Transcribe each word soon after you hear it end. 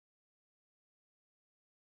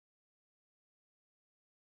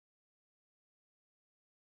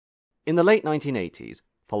In the late 1980s,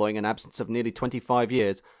 following an absence of nearly 25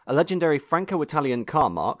 years, a legendary Franco-Italian car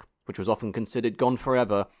marque, which was often considered gone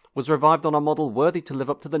forever, was revived on a model worthy to live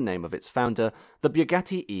up to the name of its founder, the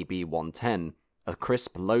Bugatti EB110, a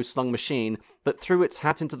crisp, low-slung machine that threw its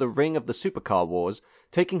hat into the ring of the supercar wars,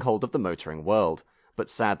 taking hold of the motoring world. But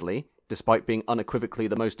sadly, despite being unequivocally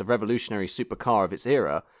the most revolutionary supercar of its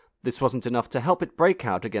era, this wasn't enough to help it break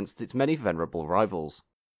out against its many venerable rivals.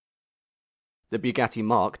 The Bugatti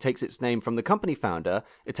marque takes its name from the company founder,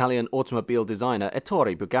 Italian automobile designer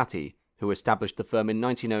Ettore Bugatti, who established the firm in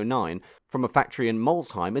 1909 from a factory in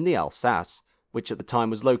Molsheim in the Alsace, which at the time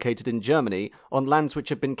was located in Germany on lands which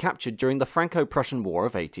had been captured during the Franco-Prussian War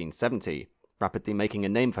of 1870, rapidly making a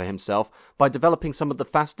name for himself by developing some of the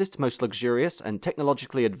fastest, most luxurious and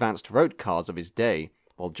technologically advanced road cars of his day,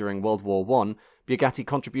 while during World War I, Bugatti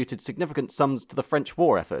contributed significant sums to the French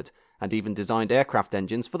war effort, and even designed aircraft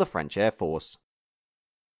engines for the French Air Force.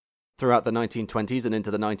 Throughout the 1920s and into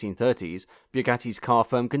the 1930s, Bugatti's car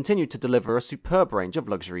firm continued to deliver a superb range of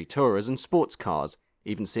luxury tourers and sports cars,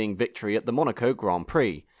 even seeing victory at the Monaco Grand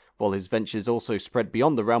Prix, while his ventures also spread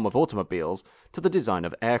beyond the realm of automobiles to the design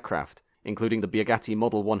of aircraft, including the Bugatti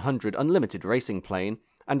Model 100 unlimited racing plane,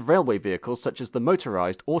 and railway vehicles such as the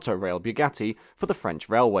motorized Autorail Bugatti for the French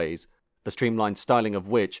railways, the streamlined styling of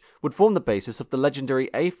which would form the basis of the legendary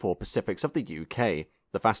A4 Pacifics of the UK,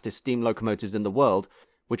 the fastest steam locomotives in the world,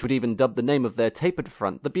 which would even dub the name of their tapered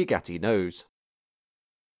front the Bugatti nose.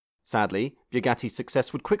 Sadly, Bugatti's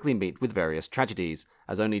success would quickly meet with various tragedies,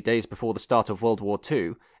 as only days before the start of World War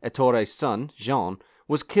II, Ettore's son, Jean,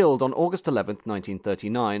 was killed on August 11,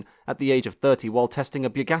 1939, at the age of 30 while testing a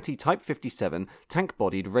Bugatti Type 57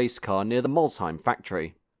 tank-bodied race car near the Molsheim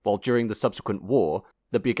factory, while during the subsequent war,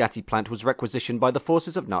 the Bugatti plant was requisitioned by the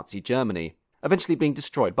forces of Nazi Germany, eventually being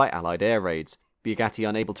destroyed by Allied air raids. Bugatti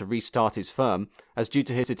unable to restart his firm, as due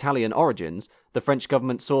to his Italian origins, the French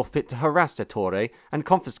government saw fit to harass Ettore and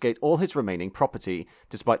confiscate all his remaining property,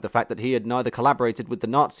 despite the fact that he had neither collaborated with the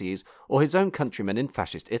Nazis or his own countrymen in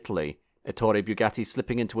fascist Italy. Ettore Bugatti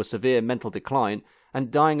slipping into a severe mental decline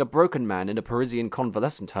and dying a broken man in a Parisian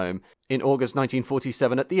convalescent home in August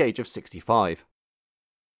 1947 at the age of 65.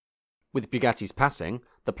 With Bugatti's passing,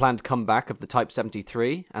 the planned comeback of the Type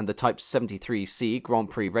 73 and the Type 73C Grand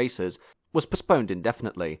Prix races was postponed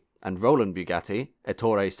indefinitely, and Roland Bugatti,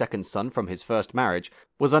 Ettore's second son from his first marriage,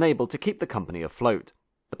 was unable to keep the company afloat,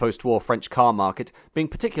 the post-war French car market being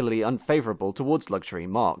particularly unfavourable towards luxury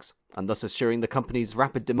marques, and thus assuring the company's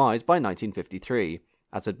rapid demise by 1953,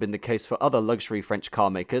 as had been the case for other luxury French car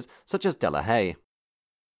makers such as Delahaye.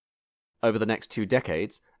 Over the next 2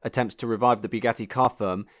 decades, attempts to revive the Bugatti car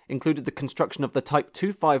firm included the construction of the Type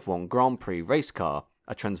 251 Grand Prix race car,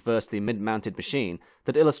 a transversely mid-mounted machine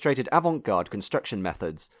that illustrated avant-garde construction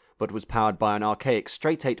methods, but was powered by an archaic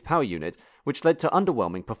straight-8 power unit which led to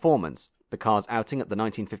underwhelming performance, the car's outing at the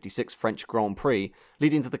 1956 French Grand Prix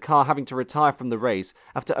leading to the car having to retire from the race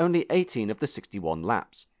after only 18 of the 61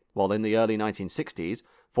 laps, while in the early 1960s,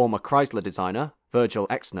 former Chrysler designer Virgil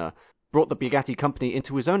Exner brought the Bugatti company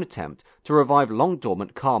into his own attempt to revive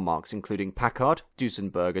long-dormant car marques including Packard,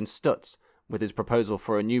 Duesenberg and Stutz, with his proposal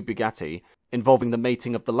for a new Bugatti involving the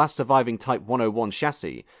mating of the last surviving Type 101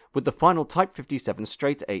 chassis with the final Type 57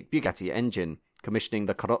 straight-8 Bugatti engine, commissioning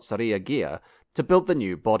the Carrozzeria Ghia to build the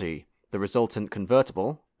new body. The resultant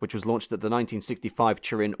convertible, which was launched at the 1965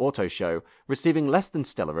 Turin Auto Show, receiving less than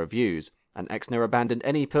stellar reviews, and Exner abandoned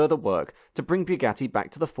any further work to bring Bugatti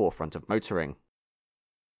back to the forefront of motoring.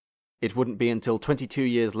 It wouldn't be until 22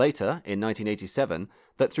 years later, in 1987,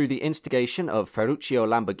 that through the instigation of Ferruccio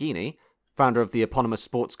Lamborghini, founder of the eponymous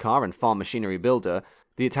sports car and farm machinery builder,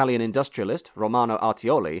 the Italian industrialist Romano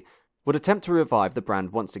Artioli would attempt to revive the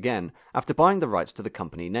brand once again after buying the rights to the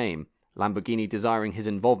company name, Lamborghini desiring his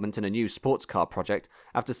involvement in a new sports car project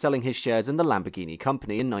after selling his shares in the Lamborghini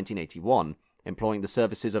company in 1981, employing the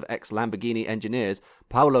services of ex-Lamborghini engineers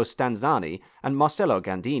Paolo Stanzani and Marcello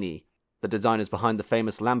Gandini, the designers behind the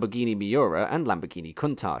famous Lamborghini Miura and Lamborghini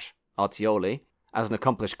Countach. Artioli, as an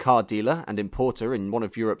accomplished car dealer and importer in one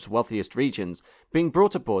of Europe's wealthiest regions, being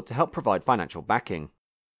brought aboard to help provide financial backing.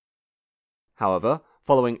 However,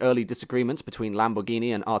 following early disagreements between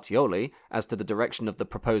Lamborghini and Artioli as to the direction of the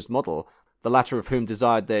proposed model, the latter of whom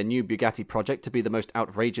desired their new Bugatti project to be the most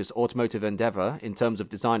outrageous automotive endeavour in terms of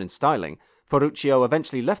design and styling, Ferruccio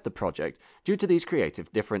eventually left the project due to these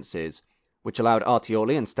creative differences, which allowed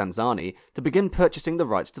Artioli and Stanzani to begin purchasing the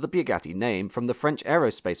rights to the Bugatti name from the French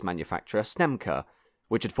aerospace manufacturer Snemca,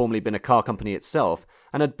 which had formerly been a car company itself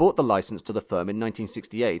and had bought the license to the firm in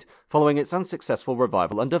 1968 following its unsuccessful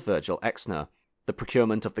revival under Virgil Exner, the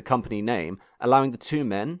procurement of the company name allowing the two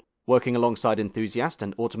men, working alongside enthusiast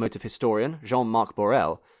and automotive historian Jean-Marc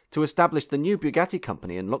Borel to establish the new Bugatti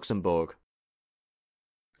company in Luxembourg.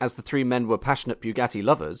 As the three men were passionate Bugatti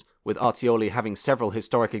lovers, with Artioli having several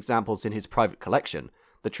historic examples in his private collection,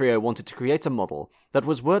 the trio wanted to create a model that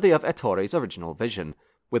was worthy of Ettore's original vision,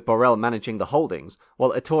 with Borel managing the holdings,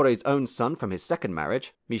 while Ettore's own son from his second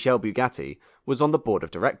marriage, Michel Bugatti, was on the board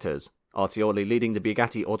of directors, Artioli leading the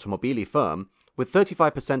Bugatti Automobili firm, with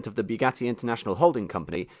 35% of the Bugatti International Holding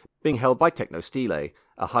Company being held by Tecnostile,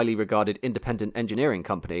 a highly regarded independent engineering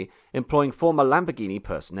company employing former Lamborghini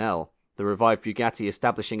personnel. The revived Bugatti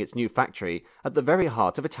establishing its new factory at the very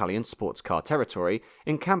heart of Italian sports car territory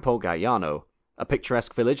in Campo Gaiano, a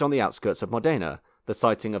picturesque village on the outskirts of Modena, the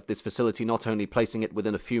siting of this facility not only placing it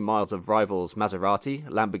within a few miles of rivals Maserati,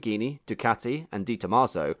 Lamborghini, Ducati, and Di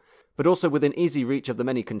Tommaso, but also within easy reach of the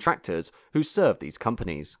many contractors who serve these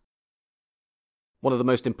companies. One of the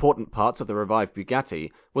most important parts of the revived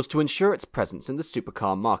Bugatti was to ensure its presence in the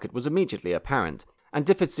supercar market was immediately apparent, and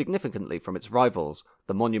differed significantly from its rivals,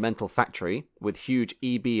 the monumental factory, with huge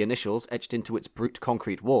EB initials etched into its brute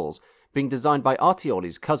concrete walls, being designed by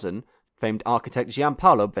Artioli's cousin, famed architect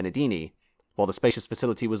Giampaolo Benedini, while the spacious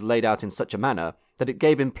facility was laid out in such a manner that it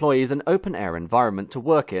gave employees an open-air environment to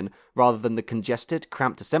work in rather than the congested,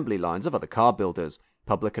 cramped assembly lines of other car builders,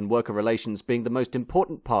 public and worker relations being the most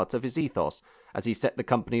important part of his ethos, as he set the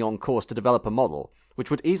company on course to develop a model which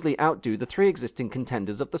would easily outdo the three existing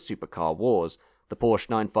contenders of the supercar wars, the Porsche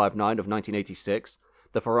 959 of 1986,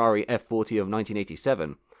 the Ferrari F40 of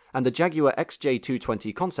 1987, and the Jaguar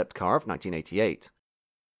XJ220 concept car of 1988.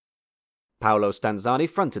 Paolo Stanzani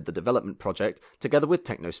fronted the development project together with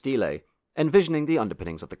Tecnostile, envisioning the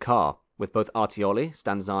underpinnings of the car, with both Artioli,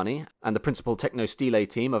 Stanzani, and the principal Tecnostile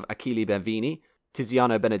team of Achille Benvini,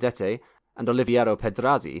 Tiziano Benedetti, and Oliviero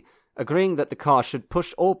Pedrazzi, agreeing that the car should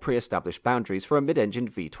push all pre-established boundaries for a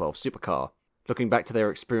mid-engined V12 supercar, looking back to their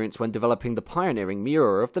experience when developing the pioneering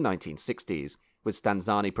Miura of the 1960s, with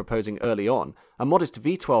Stanzani proposing early on a modest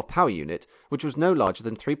V12 power unit which was no larger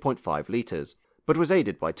than 3.5 litres, but was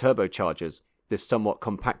aided by turbochargers, this somewhat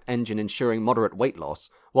compact engine ensuring moderate weight loss,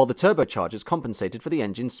 while the turbochargers compensated for the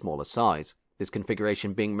engine's smaller size, this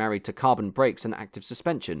configuration being married to carbon brakes and active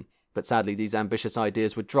suspension, but sadly these ambitious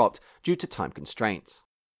ideas were dropped due to time constraints.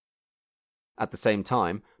 At the same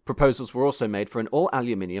time, proposals were also made for an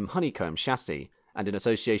all-aluminium honeycomb chassis, and in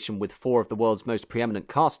association with four of the world's most preeminent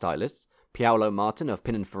car stylists, Paolo Martin of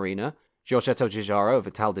Pininfarina, Giorgetto Giugiaro of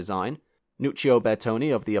Ital Design, Nuccio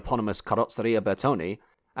Bertoni of the eponymous Carrozzeria Bertoni,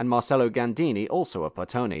 and Marcello Gandini also of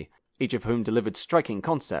Bertoni, each of whom delivered striking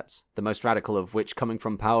concepts, the most radical of which coming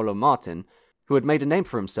from Paolo Martin, who had made a name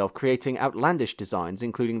for himself creating outlandish designs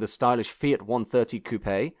including the stylish Fiat 130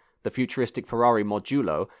 Coupe, the futuristic Ferrari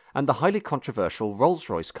Modulo, and the highly controversial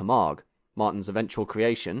Rolls-Royce Camargue. Martin's eventual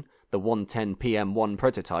creation, the 110 PM1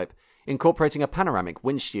 prototype, incorporating a panoramic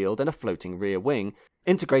windshield and a floating rear wing,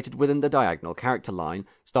 integrated within the diagonal character line,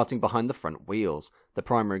 starting behind the front wheels, the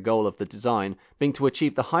primary goal of the design being to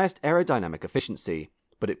achieve the highest aerodynamic efficiency,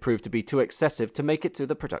 but it proved to be too excessive to make it to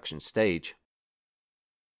the production stage.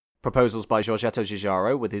 Proposals by Giorgetto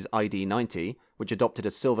Giugiaro with his ID90, which adopted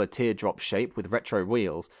a silver teardrop shape with retro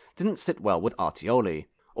wheels, didn't sit well with Artioli,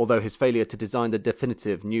 although his failure to design the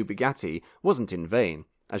definitive new Bugatti wasn't in vain,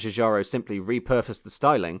 as Giugiaro simply repurposed the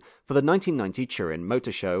styling for the 1990 Turin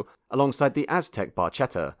Motor Show alongside the Aztec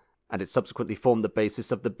Barchetta, and it subsequently formed the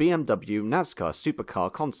basis of the BMW NASCAR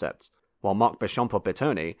supercar concepts, while Marc Béchamp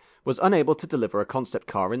Bertoni was unable to deliver a concept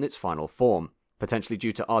car in its final form, potentially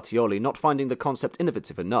due to Artioli not finding the concept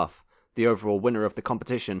innovative enough, the overall winner of the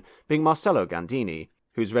competition being Marcello Gandini,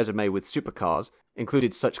 whose resume with supercars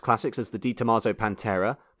included such classics as the Di Tommaso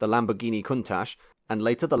Pantera, the Lamborghini Countach, and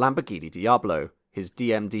later the Lamborghini Diablo, his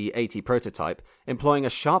DMD80 prototype, employing a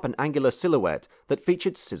sharp and angular silhouette that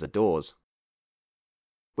featured scissor doors.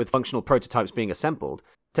 With functional prototypes being assembled,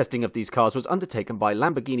 testing of these cars was undertaken by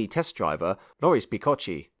Lamborghini test driver Loris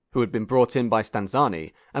Bicocci, who had been brought in by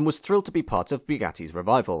Stanzani and was thrilled to be part of Bugatti's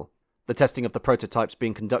revival. The testing of the prototypes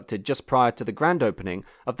being conducted just prior to the grand opening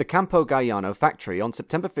of the Campo Gaiano factory on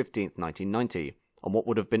September 15, 1990, on what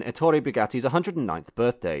would have been Ettore Bugatti's 109th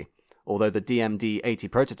birthday, although the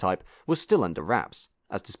DMD80 prototype was still under wraps,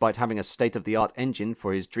 as despite having a state-of-the-art engine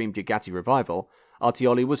for his dream Bugatti revival,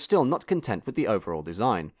 Artioli was still not content with the overall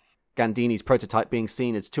design, Gandini's prototype being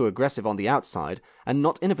seen as too aggressive on the outside and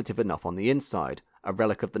not innovative enough on the inside, a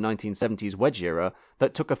relic of the 1970s wedge era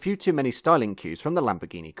that took a few too many styling cues from the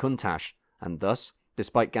Lamborghini Countach, and thus,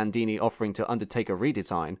 despite Gandini offering to undertake a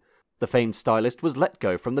redesign, the famed stylist was let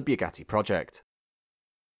go from the Bugatti project.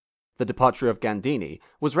 The departure of Gandini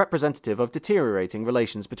was representative of deteriorating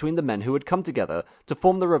relations between the men who had come together to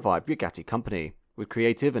form the revived Bugatti company, with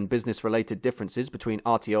creative and business-related differences between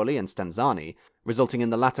Artioli and Stanzani, resulting in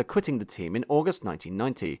the latter quitting the team in August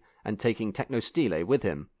 1990 and taking Tecnostile with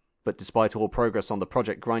him. But despite all progress on the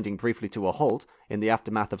project grinding briefly to a halt in the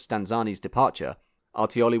aftermath of Stanzani's departure,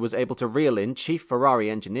 Artioli was able to reel in chief Ferrari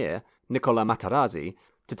engineer Nicola Materazzi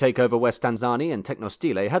to take over where Stanzani and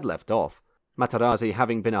Tecnostile had left off, Materazzi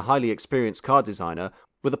having been a highly experienced car designer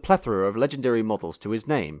with a plethora of legendary models to his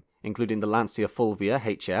name, including the Lancia Fulvia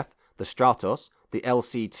HF, the Stratos, the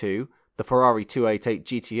LC2, the Ferrari 288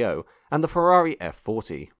 GTO, and the Ferrari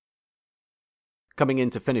F40. Coming in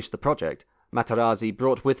to finish the project, Materazzi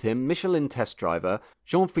brought with him Michelin test driver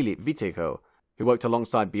Jean-Philippe Vitego, who worked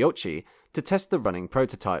alongside Biocchi to test the running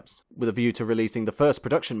prototypes, with a view to releasing the first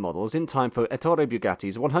production models in time for Ettore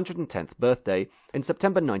Bugatti's 110th birthday in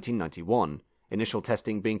September 1991, initial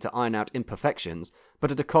testing being to iron out imperfections,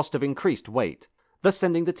 but at a cost of increased weight, thus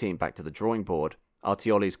sending the team back to the drawing board.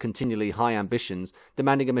 Artioli's continually high ambitions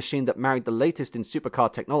demanding a machine that married the latest in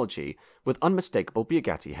supercar technology with unmistakable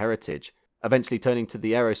Bugatti heritage, eventually turning to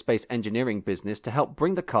the aerospace engineering business to help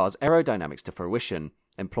bring the car's aerodynamics to fruition,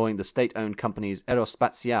 employing the state-owned companies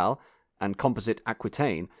Aerospatiale and Composite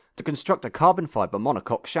Aquitaine to construct a carbon fiber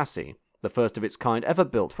monocoque chassis, the first of its kind ever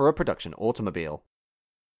built for a production automobile.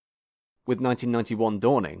 With 1991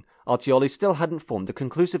 dawning, Artioli still hadn't formed a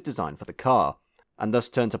conclusive design for the car, and thus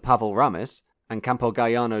turned to Pavel Ramis and Campo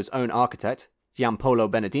Galliano's own architect, Giampolo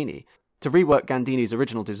Benedini, to rework Gandini's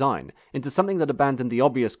original design into something that abandoned the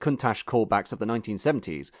obvious Countach callbacks of the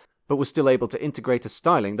 1970s, but was still able to integrate a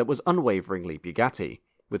styling that was unwaveringly Bugatti,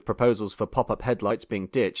 with proposals for pop-up headlights being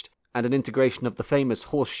ditched, and an integration of the famous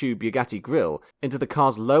horseshoe Bugatti grille into the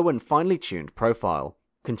car's low and finely tuned profile,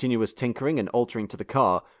 continuous tinkering and altering to the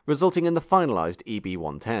car, resulting in the finalized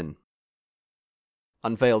EB110.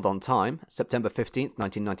 Unveiled on time, September 15,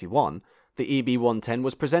 1991, the EB110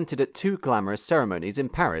 was presented at two glamorous ceremonies in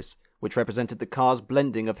Paris, which represented the car's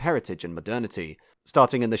blending of heritage and modernity,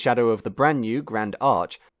 starting in the shadow of the brand new Grand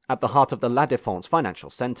Arch at the heart of the La Défense Financial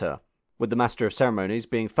Centre, with the master of ceremonies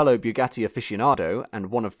being fellow Bugatti aficionado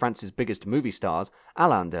and one of France's biggest movie stars,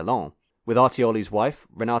 Alain Delon, with Artioli's wife,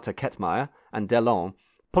 Renata Kettmeyer, and Delon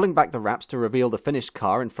pulling back the wraps to reveal the finished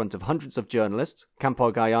car in front of hundreds of journalists,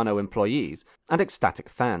 Campo Galliano employees, and ecstatic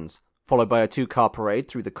fans, followed by a two-car parade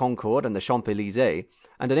through the Concorde and the Champs-Élysées,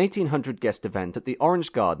 and an 1,800-guest event at the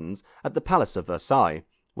Orange Gardens at the Palace of Versailles,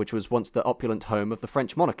 which was once the opulent home of the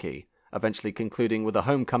French monarchy, eventually concluding with a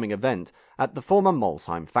homecoming event at the former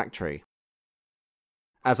Molsheim factory.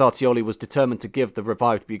 As Artioli was determined to give the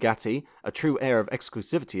revived Bugatti a true air of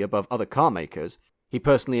exclusivity above other car makers, he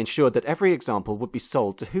personally ensured that every example would be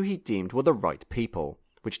sold to who he deemed were the right people,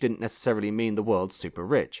 which didn't necessarily mean the world's super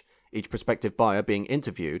rich, each prospective buyer being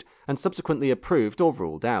interviewed and subsequently approved or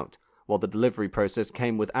ruled out, while the delivery process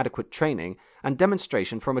came with adequate training and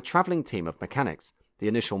demonstration from a travelling team of mechanics, the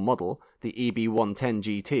initial model, the EB110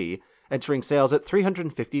 GT, entering sales at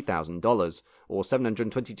 $350,000, or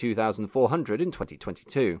 $722,400 in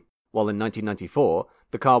 2022, while in 1994,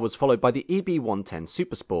 the car was followed by the EB110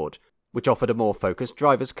 Supersport, which offered a more focused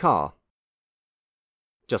driver's car.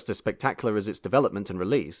 Just as spectacular as its development and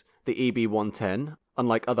release, the EB110,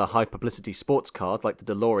 unlike other high-publicity sports cars like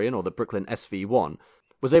the DeLorean or the Brooklyn SV1,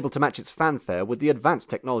 was able to match its fanfare with the advanced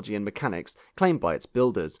technology and mechanics claimed by its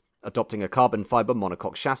builders, adopting a carbon fiber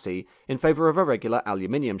monocoque chassis in favour of a regular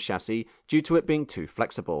aluminium chassis due to it being too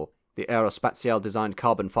flexible, the Aerospatiale designed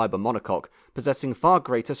carbon fiber monocoque possessing far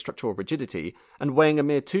greater structural rigidity and weighing a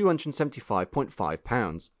mere 275.5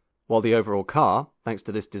 pounds, while the overall car, thanks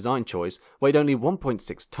to this design choice, weighed only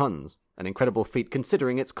 1.6 tons, an incredible feat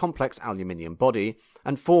considering its complex aluminium body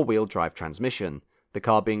and four-wheel drive transmission, the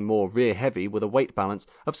car being more rear-heavy with a weight balance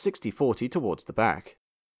of 60-40 towards the back.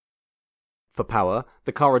 For power,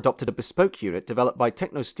 the car adopted a bespoke unit developed by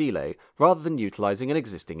Tecnostile rather than utilising an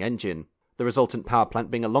existing engine, the resultant power plant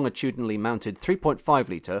being a longitudinally mounted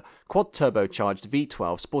 3.5-litre quad-turbocharged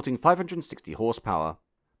V12 sporting 560 horsepower.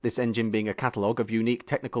 This engine being a catalogue of unique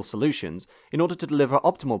technical solutions in order to deliver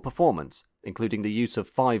optimal performance, including the use of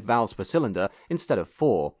 5 valves per cylinder instead of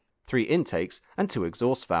 4, 3 intakes and 2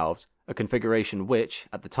 exhaust valves, a configuration which,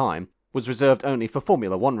 at the time, was reserved only for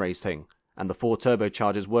Formula 1 racing, and the 4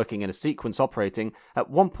 turbochargers working in a sequence operating at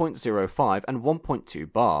 1.05 and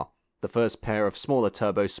 1.2 bar, the first pair of smaller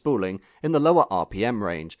turbos spooling in the lower RPM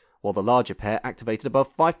range, while the larger pair activated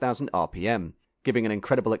above 5,000 RPM, giving an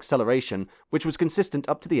incredible acceleration which was consistent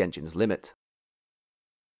up to the engine's limit.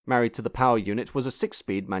 Married to the power unit was a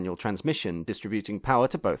 6-speed manual transmission distributing power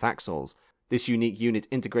to both axles, this unique unit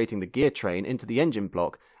integrating the gear train into the engine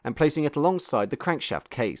block and placing it alongside the crankshaft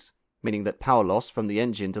case, meaning that power loss from the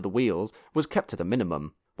engine to the wheels was kept at a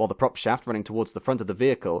minimum, while the prop shaft running towards the front of the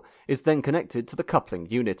vehicle is then connected to the coupling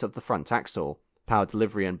unit of the front axle. Power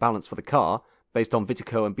delivery and balance for the car, based on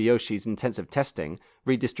Vitico and Bioshi's intensive testing,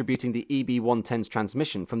 redistributing the EB110's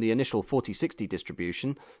transmission from the initial 40-60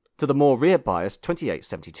 distribution to the more rear-biased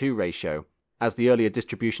 28-72 ratio, as the earlier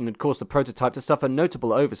distribution had caused the prototype to suffer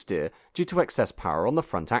notable oversteer due to excess power on the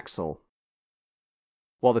front axle.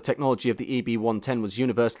 While the technology of the EB110 was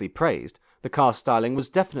universally praised, the car styling was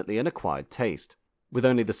definitely an acquired taste, with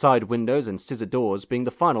only the side windows and scissor doors being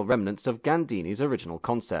the final remnants of Gandini's original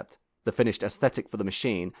concept, the finished aesthetic for the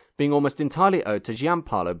machine being almost entirely owed to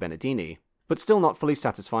Gianpaolo Benedini, but still not fully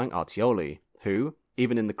satisfying Artioli, who,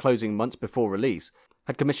 even in the closing months before release,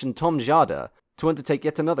 had commissioned Tom Giada to undertake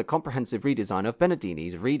yet another comprehensive redesign of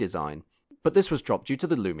Benedini's redesign, but this was dropped due to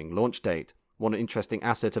the looming launch date. One interesting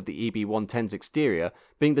asset of the EB110's exterior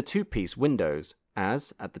being the two-piece windows,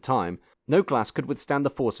 as, at the time, no glass could withstand the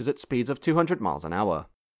forces at speeds of 200 miles an hour.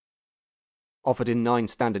 Offered in 9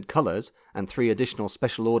 standard colours and 3 additional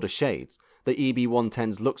special order shades, the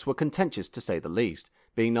EB110's looks were contentious to say the least,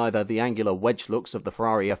 being neither the angular wedge looks of the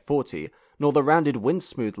Ferrari F40 nor the rounded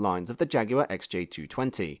wind-smooth lines of the Jaguar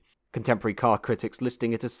XJ220, contemporary car critics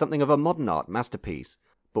listing it as something of a modern art masterpiece,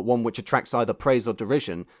 but one which attracts either praise or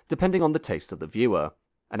derision depending on the taste of the viewer.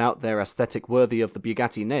 An out-there aesthetic worthy of the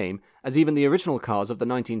Bugatti name, as even the original cars of the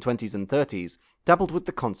 1920s and 30s dabbled with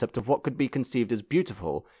the concept of what could be conceived as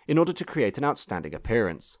beautiful in order to create an outstanding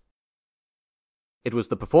appearance. It was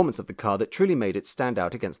the performance of the car that truly made it stand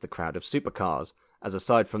out against the crowd of supercars, as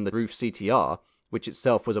aside from the roof CTR, which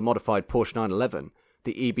itself was a modified Porsche 911,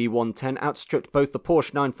 the EB110 outstripped both the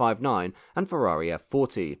Porsche 959 and Ferrari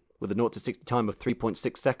F40, with a 0-60 time of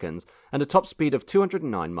 3.6 seconds and a top speed of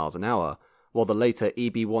 209 miles an hour, while the later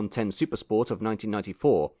EB110 Supersport of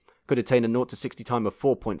 1994 could attain a 0-60 time of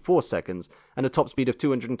 4.4 seconds and a top speed of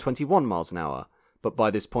 221 miles an hour. But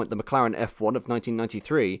by this point the McLaren F1 of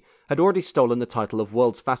 1993 had already stolen the title of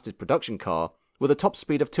world's fastest production car with a top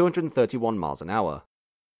speed of 231 miles an hour.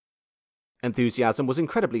 Enthusiasm was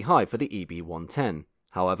incredibly high for the EB110.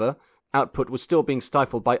 However, output was still being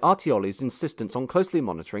stifled by Artioli's insistence on closely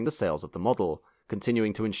monitoring the sales of the model,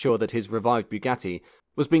 continuing to ensure that his revived Bugatti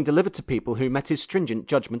was being delivered to people who met his stringent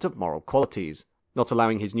judgment of moral qualities, not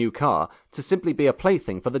allowing his new car to simply be a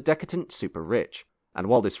plaything for the decadent super-rich. And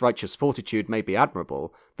while this righteous fortitude may be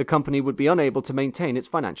admirable, the company would be unable to maintain its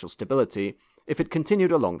financial stability if it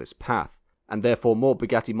continued along this path, and therefore more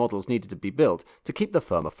Bugatti models needed to be built to keep the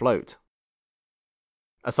firm afloat.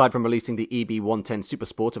 Aside from releasing the EB110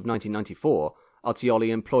 Supersport of 1994, Artioli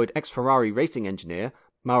employed ex-Ferrari racing engineer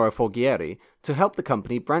Mauro Forghieri to help the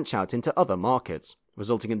company branch out into other markets,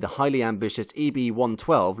 resulting in the highly ambitious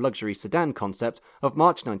EB112 luxury sedan concept of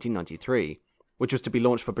March 1993, which was to be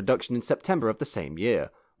launched for production in September of the same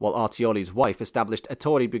year, while Artioli's wife established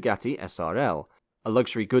Ettore Bugatti SRL, a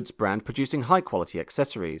luxury goods brand producing high-quality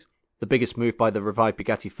accessories, the biggest move by the revived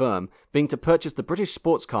Bugatti firm being to purchase the British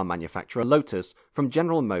sports car manufacturer Lotus from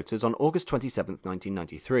General Motors on August 27,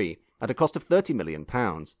 1993, at a cost of £30 million.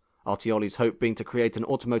 Artioli's hope being to create an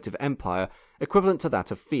automotive empire equivalent to that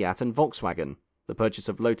of Fiat and Volkswagen, the purchase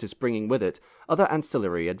of Lotus bringing with it other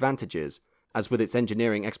ancillary advantages, as with its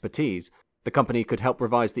engineering expertise, the company could help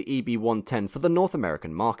revise the EB110 for the North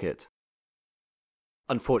American market.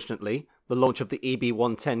 Unfortunately, the launch of the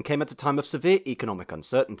EB110 came at a time of severe economic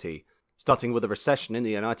uncertainty, starting with a recession in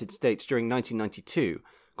the United States during 1992,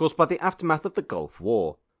 caused by the aftermath of the Gulf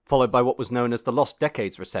War, followed by what was known as the Lost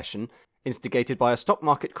Decades recession, instigated by a stock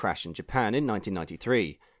market crash in Japan in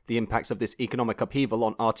 1993, the impacts of this economic upheaval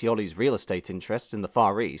on Artioli's real estate interests in the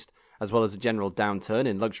Far East, as well as a general downturn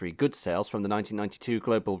in luxury goods sales from the 1992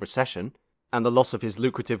 global recession, and the loss of his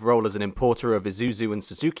lucrative role as an importer of Isuzu and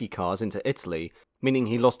Suzuki cars into Italy, meaning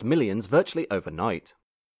he lost millions virtually overnight.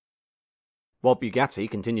 While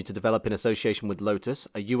Bugatti continued to develop in association with Lotus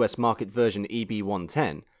a US market version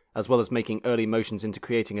EB110, as well as making early motions into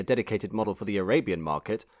creating a dedicated model for the Arabian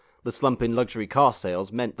market, the slump in luxury car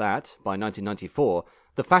sales meant that, by 1994,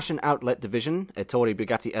 the fashion outlet division, Ettore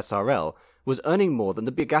Bugatti SRL, was earning more than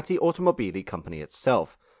the Bugatti Automobili company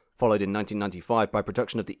itself, followed in 1995 by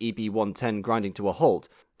production of the EB110 grinding to a halt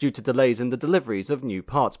due to delays in the deliveries of new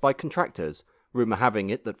parts by contractors, rumour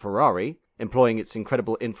having it that Ferrari, employing its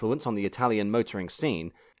incredible influence on the Italian motoring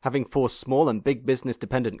scene, having forced small and big business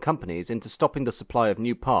dependent companies into stopping the supply of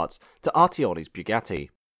new parts to Artioli's Bugatti.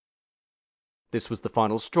 This was the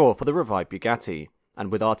final straw for the revived Bugatti,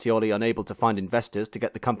 and with Artioli unable to find investors to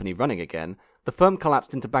get the company running again, the firm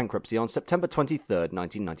collapsed into bankruptcy on September 23,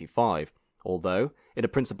 1995, Although, in a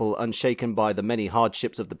principle unshaken by the many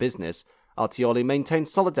hardships of the business, Artioli maintained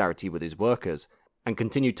solidarity with his workers and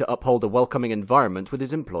continued to uphold a welcoming environment with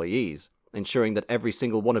his employees, ensuring that every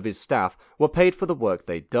single one of his staff were paid for the work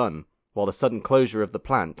they'd done, while the sudden closure of the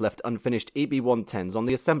plant left unfinished EB110s on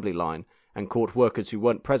the assembly line and caught workers who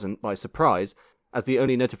weren't present by surprise, as the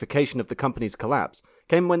only notification of the company's collapse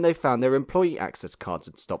came when they found their employee access cards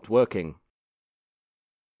had stopped working.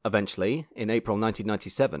 Eventually, in April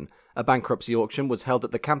 1997, a bankruptcy auction was held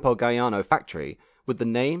at the Campo Galliano factory, with the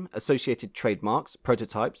name, associated trademarks,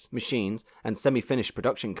 prototypes, machines, and semi-finished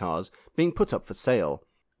production cars being put up for sale,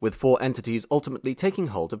 with 4 entities ultimately taking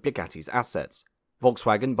hold of Bugatti's assets: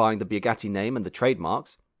 Volkswagen buying the Bugatti name and the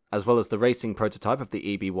trademarks, as well as the racing prototype of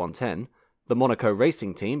the EB110, the Monaco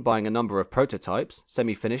racing team buying a number of prototypes,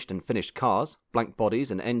 semi-finished and finished cars, blank bodies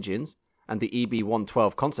and engines, and the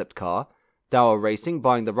EB112 concept car, Dower Racing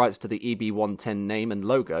buying the rights to the EB110 name and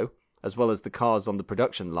logo, as well as the cars on the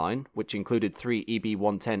production line, which included 3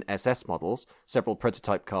 EB110 SS models, several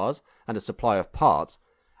prototype cars, and a supply of parts,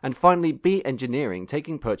 and finally B Engineering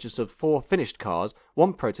taking purchase of 4 finished cars,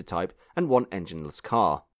 1 prototype, and 1 engineless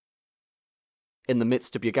car. In the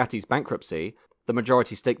midst of Bugatti's bankruptcy, the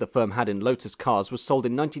majority stake the firm had in Lotus Cars was sold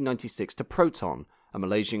in 1996 to Proton, a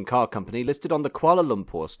Malaysian car company listed on the Kuala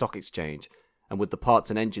Lumpur Stock Exchange, and with the parts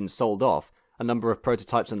and engines sold off, a number of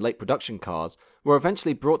prototypes and late production cars were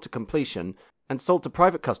eventually brought to completion and sold to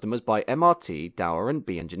private customers by MRT, Dower and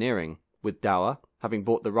B Engineering, with Dower, having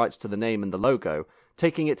bought the rights to the name and the logo,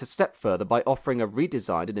 taking it a step further by offering a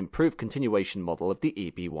redesigned and improved continuation model of the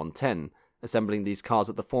EB110, assembling these cars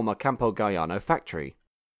at the former Campo Galliano factory.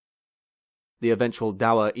 The eventual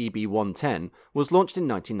Dower EB110 was launched in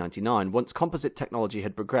 1999 once composite technology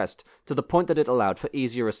had progressed to the point that it allowed for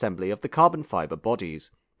easier assembly of the carbon fibre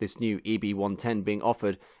bodies, this new EB110 being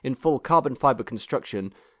offered in full carbon fibre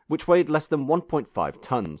construction, which weighed less than 1.5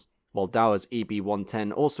 tons, while Dower's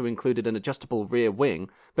EB110 also included an adjustable rear wing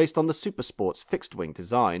based on the Supersport's fixed-wing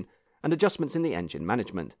design, and adjustments in the engine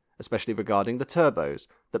management, especially regarding the turbos,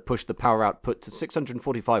 that pushed the power output to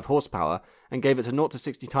 645 horsepower and gave it a 0 to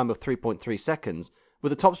 60 time of 3.3 seconds,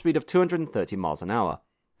 with a top speed of 230 miles an hour,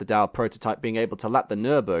 the Dower prototype being able to lap the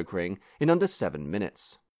Nürburgring in under 7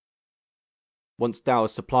 minutes. Once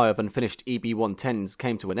Dower's supply of unfinished EB110s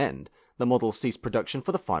came to an end, the model ceased production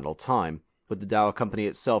for the final time, with the Dower company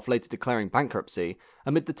itself later declaring bankruptcy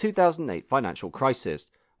amid the 2008 financial crisis,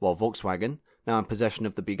 while Volkswagen, now in possession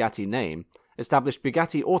of the Bugatti name, established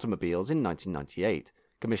Bugatti Automobiles in 1998,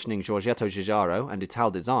 commissioning Giorgetto Giugiaro and Ital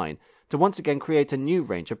Design to once again create a new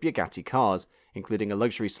range of Bugatti cars, including a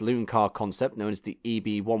luxury saloon car concept known as the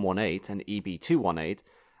EB118 and EB218,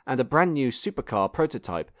 and a brand new supercar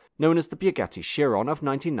prototype known as the Bugatti Chiron of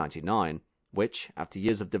 1999, which, after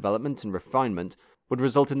years of development and refinement, would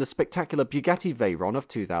result in the spectacular Bugatti Veyron of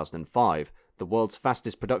 2005, the world's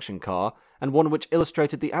fastest production car, and one which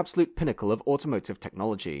illustrated the absolute pinnacle of automotive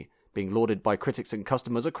technology, being lauded by critics and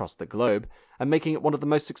customers across the globe, and making it one of the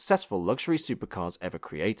most successful luxury supercars ever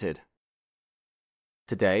created.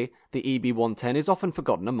 Today, the EB110 is often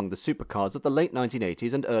forgotten among the supercars of the late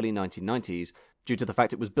 1980s and early 1990s due to the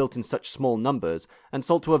fact it was built in such small numbers and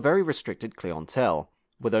sold to a very restricted clientele,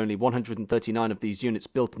 with only 139 of these units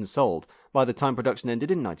built and sold by the time production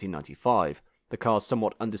ended in 1995, the car's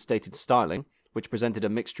somewhat understated styling, which presented a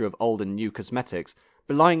mixture of old and new cosmetics,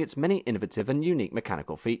 belying its many innovative and unique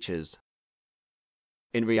mechanical features.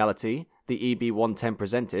 In reality, the EB110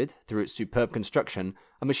 presented, through its superb construction,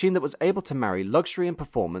 a machine that was able to marry luxury and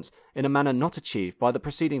performance in a manner not achieved by the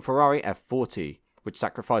preceding Ferrari F40, which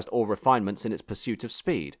sacrificed all refinements in its pursuit of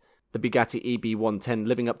speed, the Bugatti EB110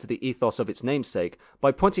 living up to the ethos of its namesake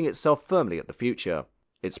by pointing itself firmly at the future,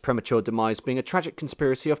 its premature demise being a tragic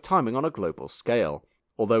conspiracy of timing on a global scale,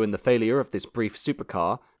 although in the failure of this brief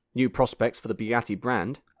supercar, new prospects for the Bugatti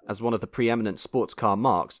brand, as one of the preeminent sports car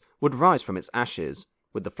marques, would rise from its ashes,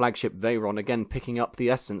 with the flagship Veyron again picking up the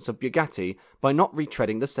essence of Bugatti by not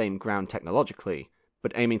retreading the same ground technologically,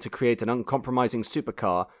 but aiming to create an uncompromising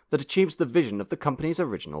supercar that achieves the vision of the company's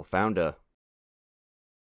original founder.